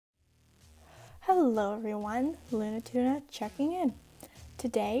Hello everyone, LunaTuna checking in.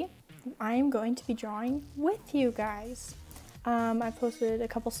 Today I'm going to be drawing with you guys. I posted a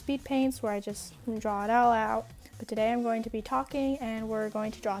couple speed paints where I just draw it all out, but today I'm going to be talking and we're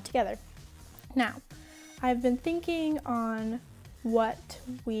going to draw together. Now, I've been thinking on what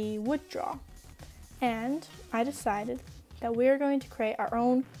we would draw, and I decided that we are going to create our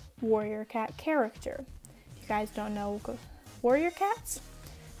own warrior cat character. If you guys don't know warrior cats,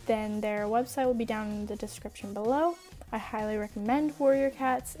 then their website will be down in the description below. I highly recommend Warrior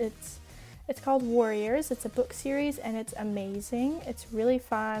Cats. It's called Warriors. It's a book series and it's amazing. It's really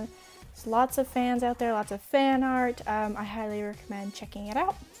fun. There's lots of fans out there, lots of fan art. I highly recommend checking it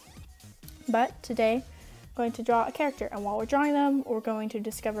out. But today I'm going to draw a character, and while we're drawing them, we're going to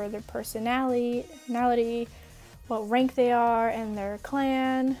discover their personality, what rank they are, and their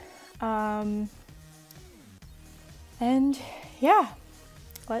clan. And yeah.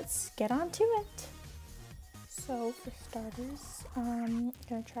 Let's get on to it. So for starters, I'm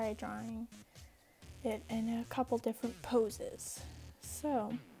going to try drawing it in a couple different poses.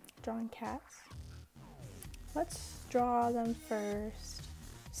 So, drawing cats. Let's draw them first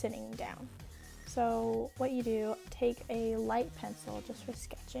sitting down. So what you do, take a light pencil just for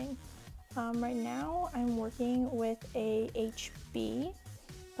sketching. Right now I'm working with a HB,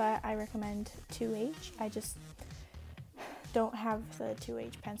 but I recommend 2H. I just don't have the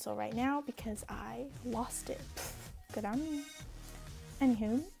 2H pencil right now because I lost it. Good on me.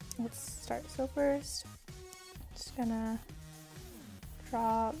 Anywho, let's start. So first, I'm just gonna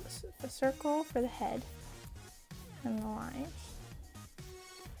draw a circle for the head and the lines.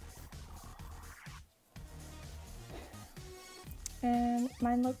 And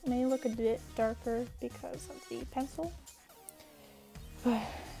mine may look a bit darker because of the pencil, but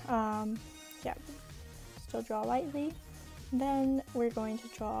yeah, still draw lightly. Then we're going to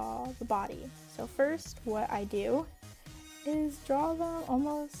draw the body. So first, what I do is draw them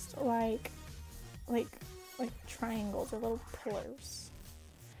almost like triangles or little pillars.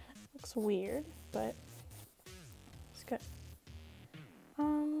 Looks weird, but it's good.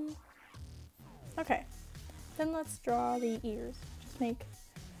 Okay. Then let's draw the ears. Just make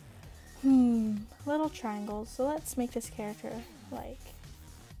little triangles. So let's make this character like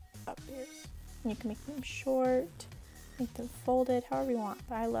up ears. And you can make them short, make them folded, however you want,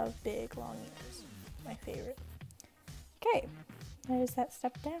 but I love big, long ears. My favorite. Okay, there's that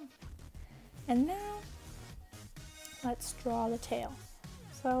step down. And now, let's draw the tail.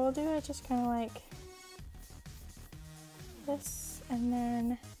 So we'll do it just kind of like this, and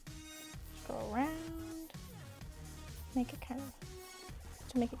then go around, make it kind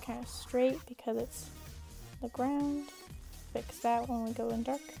of straight because it's the ground. Fix that when we go in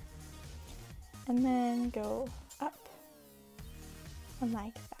dark. And then go up.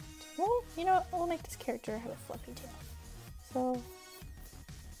 Like that. Well, you know what? We'll make this character have a fluffy tail. So,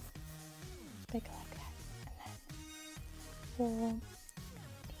 make it like that. And then we'll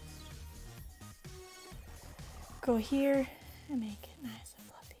go here and make it nice and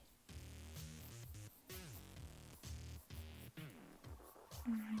fluffy.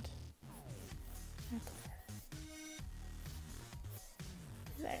 And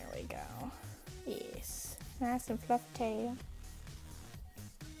there we go. Yes. Nice and fluffy tail.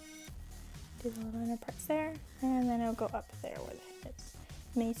 Do the little inner parts there, and then it'll go up there where the head is.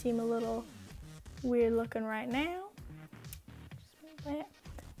 It may seem a little weird looking right now, just like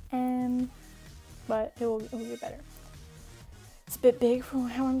that, but it will get better. It's a bit big for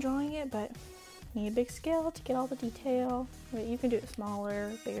how I'm drawing it, but you need a big scale to get all the detail. But you can do it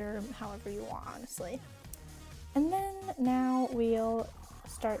smaller, bigger, however you want, honestly. And then now we'll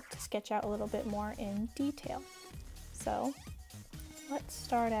start to sketch out a little bit more in detail. So let's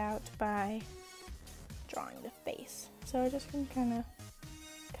start out by drawing the face. So we're just going to kind of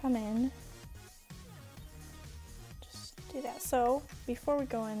come in, just do that. So before we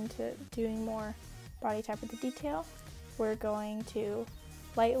go into doing more body type with the detail, we're going to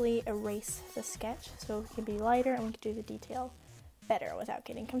lightly erase the sketch so it can be lighter and we can do the detail better without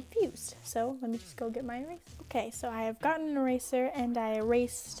getting confused. So let me just go get my eraser. Okay, so I have gotten an eraser and I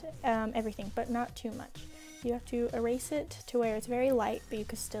erased everything, but not too much. You have to erase it to where it's very light, but you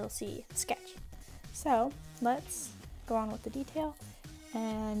can still see the sketch. So let's go on with the detail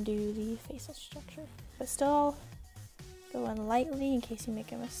and do the facial structure, but still go in lightly in case you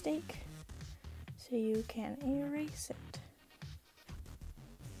make a mistake so you can erase it.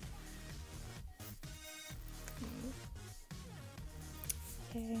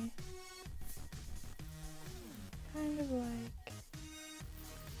 Okay, kind of like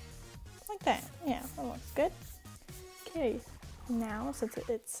that. Yeah, that looks good. Okay, now since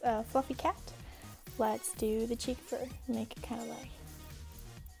it's a fluffy cat, let's do the cheek fur. Make it kind of like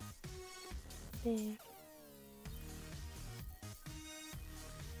big.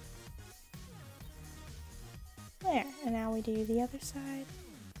 There, and now we do the other side,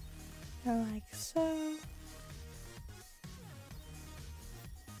 like so.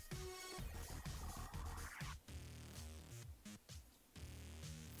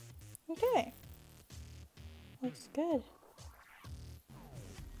 Okay, looks good.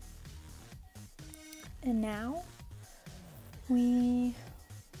 And now we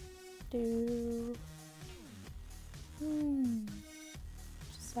do,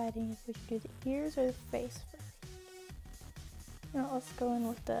 deciding if we should do the ears or the face first. No, let's go in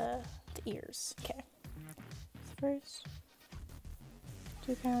with the ears. Okay. So first,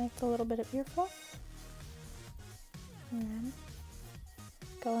 do kind of like a little bit of ear fluff, and then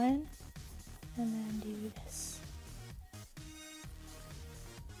go in, and then do this.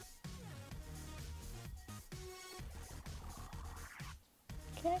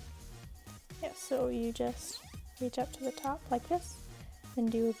 Okay. Yeah, so you just reach up to the top like this, and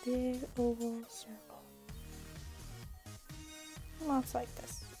do a big oval circle. Lots like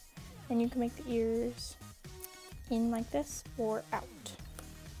this. And you can make the ears in like this or out.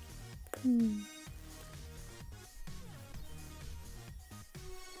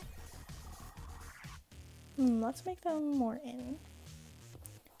 Let's make them more in.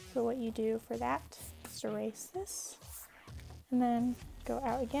 So what you do for that is erase this, and then go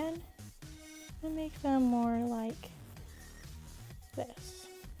out again, and make them more like this.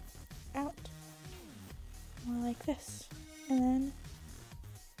 Out. More like this. And then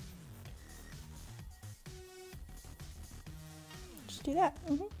just do that.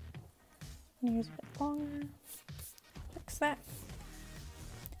 And here's a bit longer. Fix that.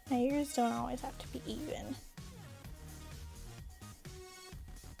 Now yours don't always have to be even.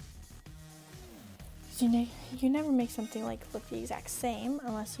 You never make something like look the exact same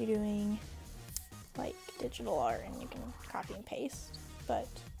unless you're doing like digital art and you can copy and paste. But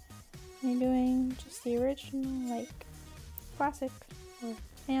when you're doing just the original, like classic or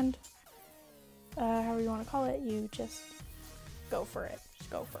however you want to call it, you just go for it.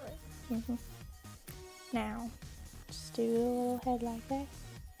 Just go for it. Now, just do a little head like that.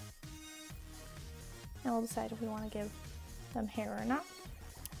 Now we'll decide if we want to give them hair or not.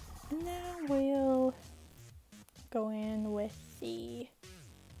 And now we'll go in with the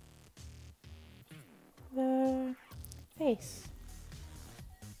face.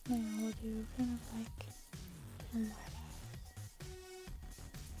 Now we'll do kind of like wide eyes.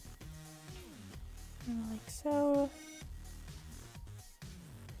 Kind of like so.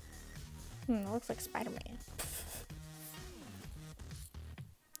 It looks like Spider-Man.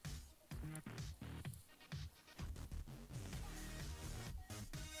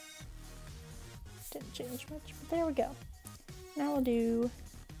 Didn't change much, but there we go. Now we'll do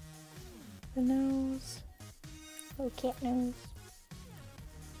the nose, little cat nose,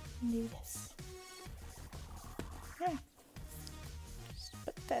 and do this. Yeah. Just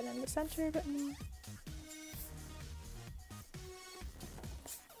put that in the center a bit more.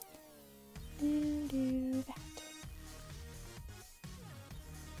 And do that.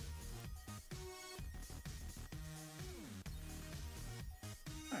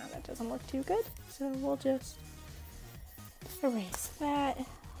 That doesn't look too good, so we'll just erase that.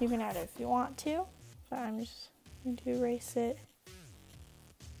 You can add it if you want to, but I'm just going to erase it.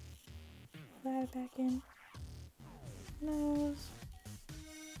 Put that back in. Nose.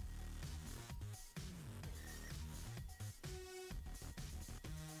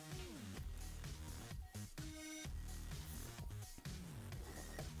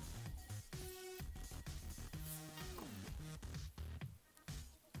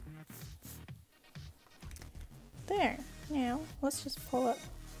 There. Now, let's just pull up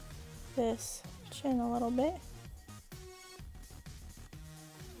this chin a little bit.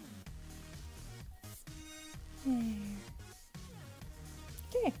 There.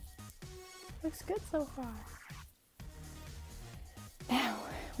 Okay. Looks good so far. Now,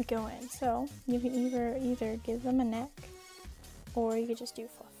 we go in. So, you can either give them a neck, or you could just do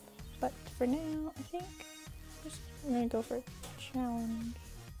fluff. But for now, I think I'm going to go for a challenge.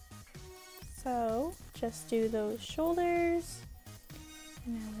 So, just do those shoulders,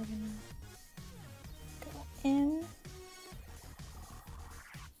 and now we're gonna go in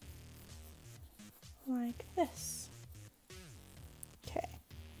like this. Okay,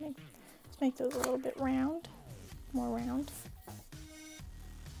 let's make those a little bit round, more round.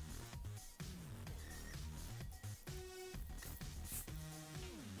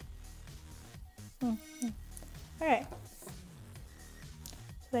 Okay, so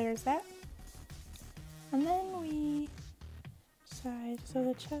there's that. And then we side, so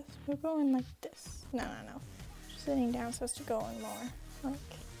the chest, we're going like this. No. Sitting down so as to go in more. Like,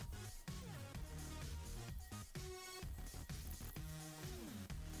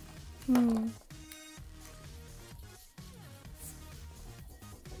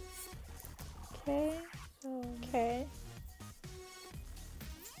 Okay, okay.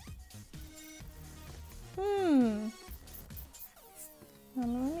 Let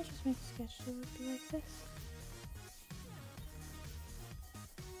me just make a sketch so it would be like this.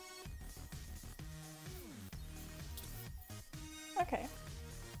 Okay,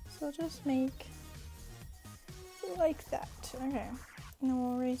 so just make it like that. Okay, and then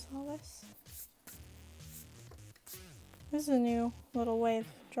we'll erase all this. This is a new little way of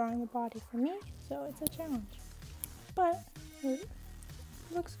drawing the body for me, so it's a challenge. But it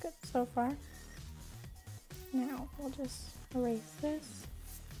looks good so far. Now we'll just erase this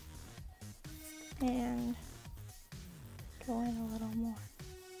and go in a little more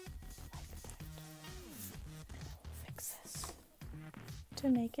like that. And we'll fix this to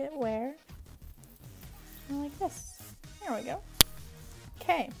make it wear like this. There we go.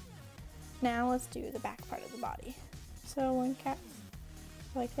 Okay, now let's do the back part of the body. So when cats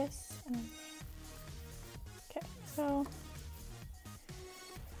like this, and then okay, so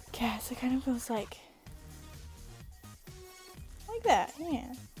cats, it kind of goes like that,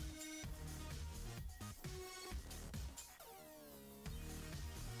 yeah.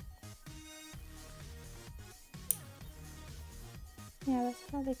 Yeah, that's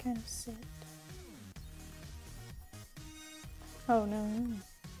how they kind of sit. Oh no.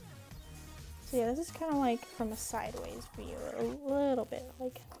 So yeah, this is kind of like from a sideways view, a little bit,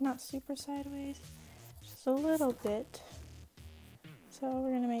 like not super sideways, just a little bit. So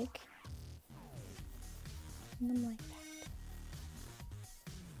we're gonna make them like that.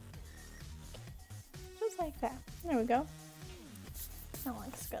 Just like that. There we go. That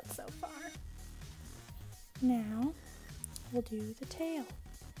looks good so far. Now we'll do the tail.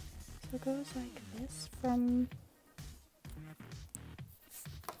 So it goes like this from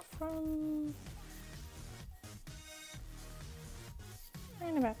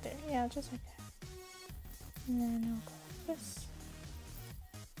right about there. Yeah, just like that. And then it'll go like this.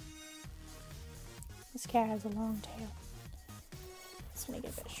 This cat has a long tail. Let's make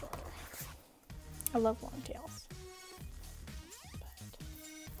it a bit shorter. I love long tails. But,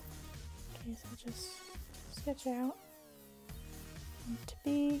 okay, so just sketch out to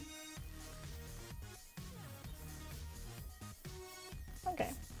be.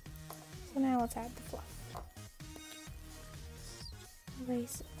 Okay, so now let's add the fluff.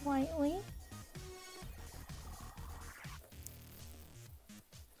 Erase it lightly.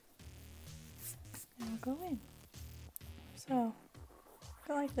 And we'll go in. So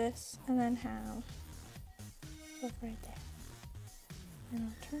go like this, and then have fluff right there. And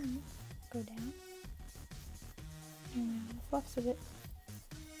I'll turn, go down, and now the fluff's a bit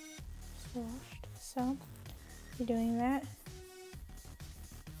sloshed. So you're doing that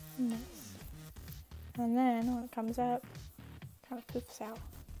and this, and then when it comes up, kind of poofs out,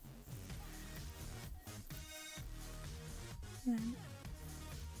 and then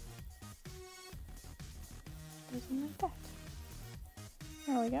it goes in like that.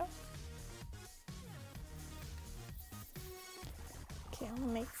 There we go. Okay, I'll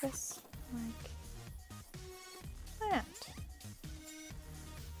make this like that.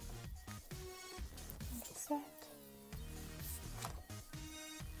 Like that.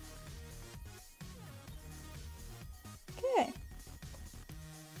 Okay.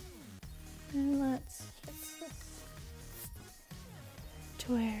 And let's fix this to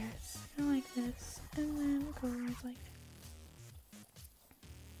where it's kind of like this, and then it goes like that.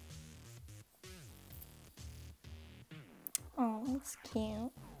 Oh, that's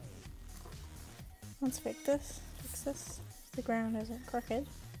cute. Let's fix this. The ground isn't crooked.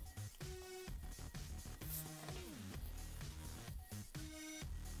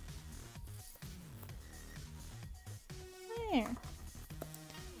 There.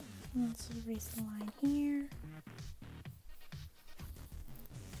 Let's erase the line here.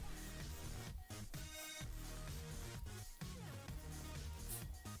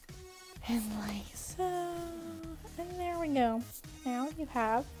 And like so. And there we go. Now you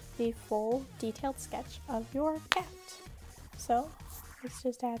have the full detailed sketch of your cat. So let's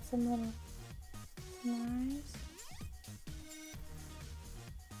just add some little eyes.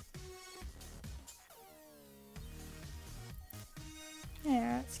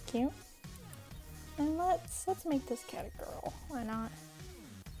 Yeah, that's cute. And let's make this cat a girl. Why not?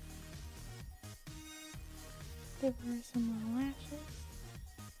 Give her some little lashes.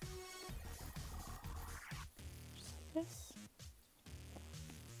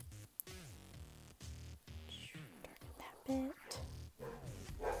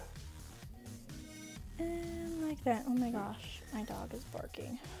 like that. Oh my gosh, my dog is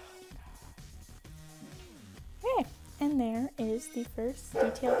barking. Okay, and there is the first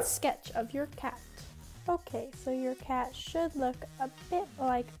detailed sketch of your cat. Okay, so your cat should look a bit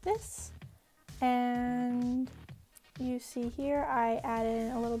like this. And you see here I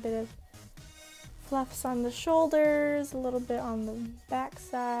added a little bit of fluffs on the shoulders, a little bit on the back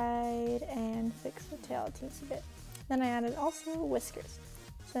side, and fixed the tail a teensy bit. Then I added also whiskers.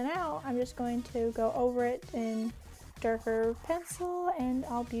 So now I'm just going to go over it in darker pencil, and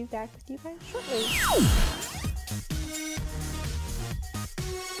I'll be back with you guys shortly.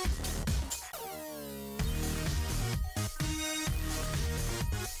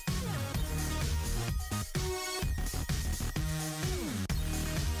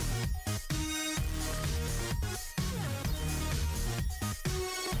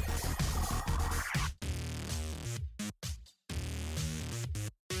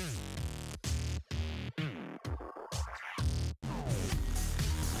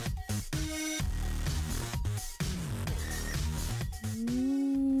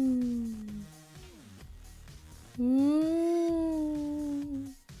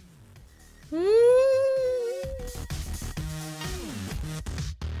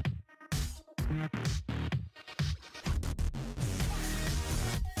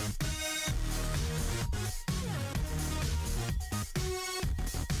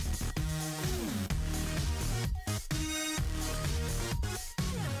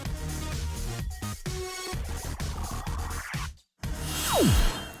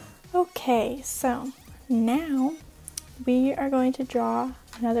 Okay, so now we are going to draw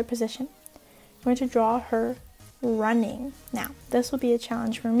another position. We're going to draw her running. Now, this will be a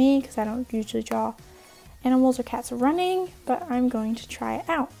challenge for me because I don't usually draw animals or cats running, but I'm going to try it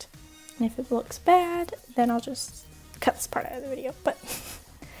out. And if it looks bad, then I'll just cut this part out of the video. But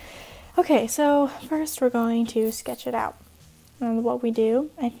okay, so first we're going to sketch it out. And what we do,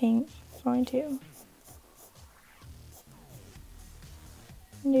 I think, is going to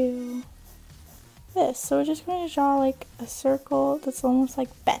do this. So we're just going to draw like a circle that's almost like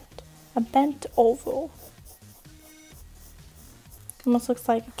bent, a bent oval. Almost looks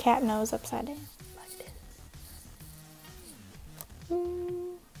like a cat nose upside down, like this.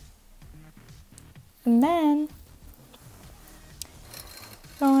 And then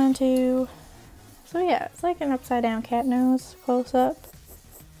going to, so yeah, it's like an upside down cat nose, close up.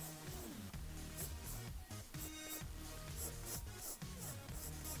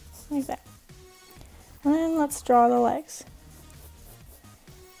 Like that. And then let's draw the legs.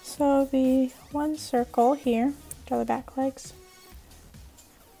 So it'll be one circle here, draw the back legs.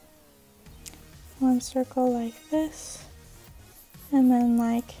 One circle like this, and then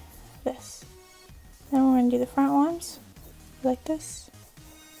like this. Then we're going to do the front ones like this,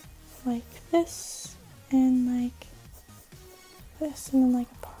 and like this, and then like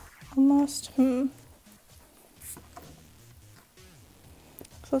almost. So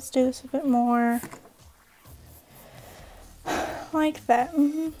let's do this a bit more like that.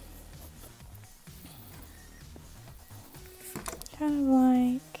 Kind of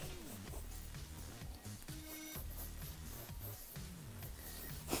like.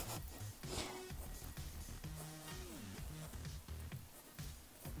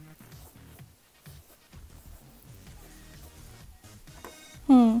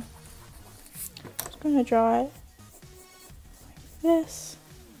 Just gonna draw it like this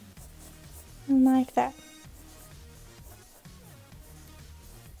and like that.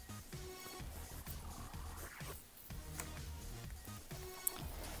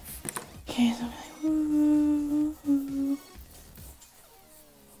 Okay, so I'm like,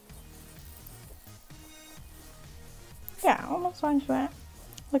 yeah, almost fine for that.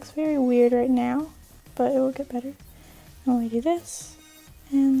 Looks very weird right now, but it will get better. And we do this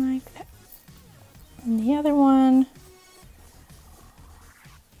and like that. And the other one,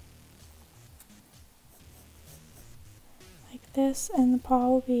 like this, and the paw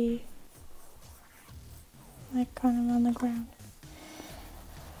will be like kind of on the ground.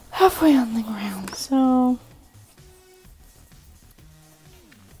 Halfway on the ground, so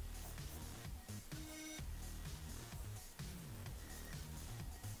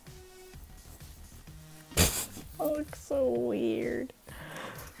that looks so weird.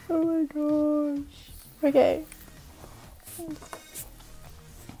 Oh my gosh. Okay.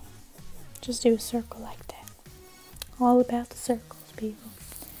 Just do a circle like that. All about the circles, people.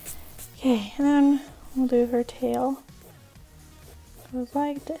 Okay, and then we'll do her tail. Goes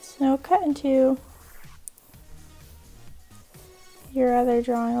like this. Now cut into your other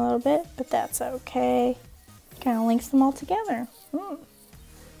drawing a little bit, but that's okay. Kind of links them all together.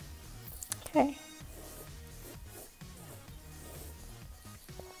 Okay.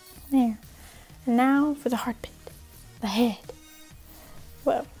 There. And now for the hard bit. The head.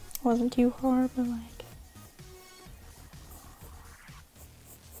 Well, wasn't too hard, but like.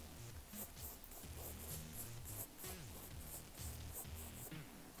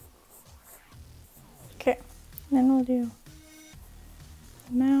 Okay, then we'll do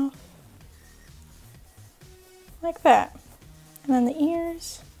the mouth like that. And then the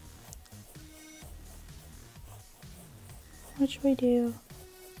ears, which we do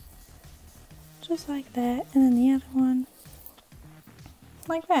just like that. And then the other one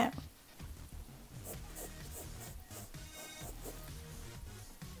like that.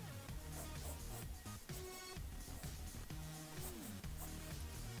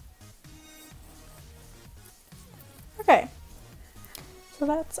 Okay, so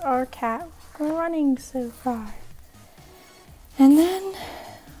that's our cat running so far. And then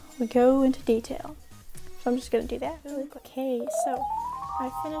we go into detail. So I'm just gonna do that really quick. Okay, so I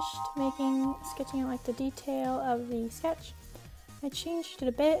finished sketching out like the detail of the sketch. I changed it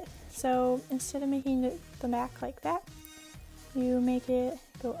a bit, so instead of making the back like that, you make it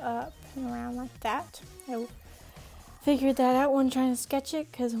go up and around like that. I figured that out when trying to sketch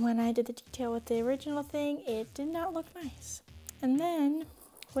it, because when I did the detail with the original thing, it did not look nice. And then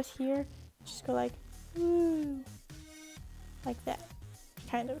with here, just go like, ooh, like that,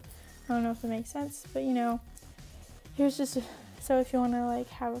 kind of. I don't know if it makes sense, but you know, here's just so if you want to like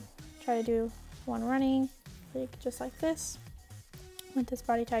try to do one running, like just like this, with this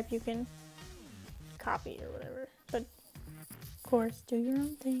body type, you can copy or whatever, but of course do your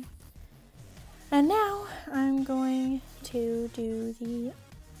own thing. And now I'm going to do the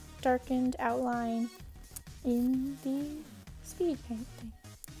darkened outline in the speed paint thing.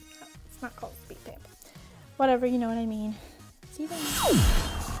 Oh, it's not called speed paint, whatever, you know what I mean. See you then.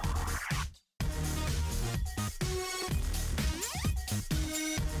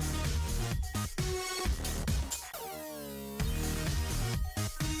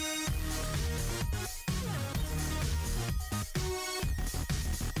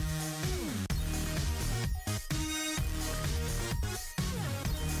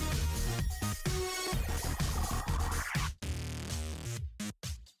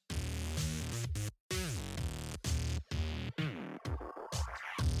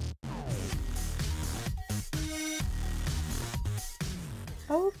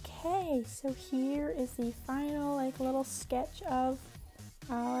 Okay, so here is the final like little sketch of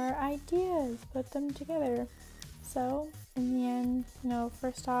our ideas. Put them together. So in the end, you know,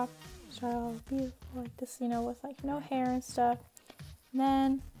 first off, start all beautiful like this, you know, with like no hair and stuff. And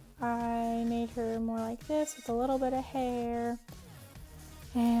then I made her more like this with a little bit of hair,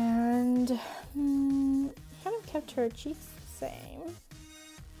 and kind of kept her cheeks the same.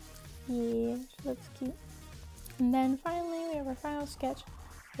 Yeah, she looks cute. And then finally we have our final sketch.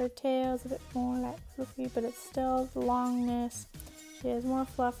 Her tail's a bit more like fluffy, but it's still the longness. She has more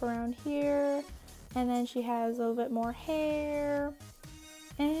fluff around here, and then she has a little bit more hair,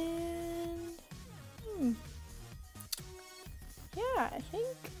 and yeah, I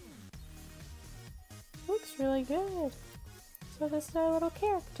think it looks really good. So this is our little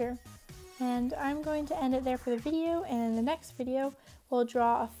character, and I'm going to end it there for the video, and in the next video we'll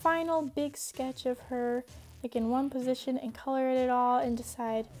draw a final big sketch of her like in one position and color it all and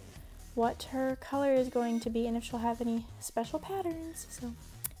decide what her color is going to be and if she'll have any special patterns. So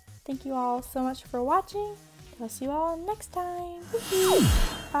thank you all so much for watching. I'll see you all next time.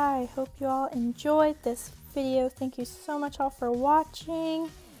 I hope you all enjoyed this video. Thank you so much all for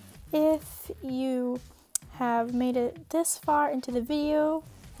watching. If you have made it this far into the video,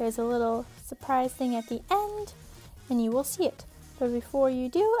 there's a little surprise thing at the end and you will see it. But before you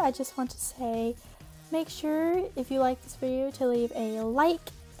do, I just want to say, make sure if you like this video to leave a like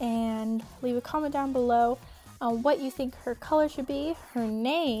and leave a comment down below on what you think her color should be, her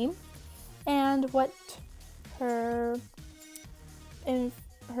name, and what her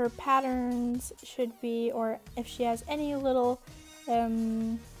patterns should be, or if she has any little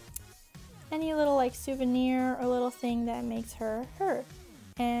like souvenir or little thing that makes her her.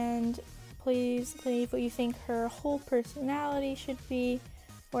 And please leave what you think her whole personality should be,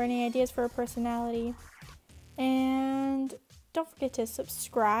 or any ideas for her personality. And don't forget to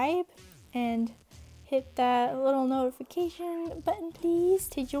subscribe and hit that little notification button, please,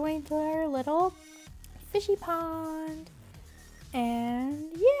 to join our little fishy pond. And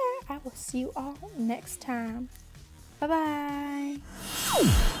yeah, I will see you all next time. Bye bye.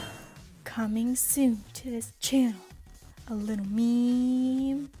 Coming soon to this channel, a little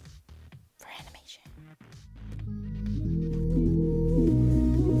meme for animation.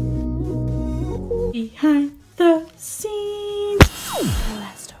 Behind the scenes. The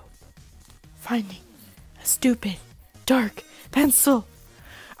last hope. finding a stupid dark pencil.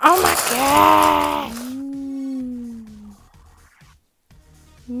 Oh my god!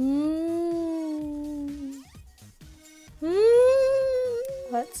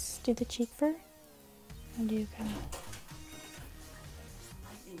 Let's do the cheek fur. And do kind of.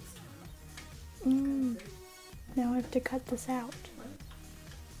 Now I have to cut this out.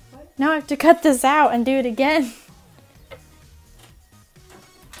 Now I have to cut this out and do it again.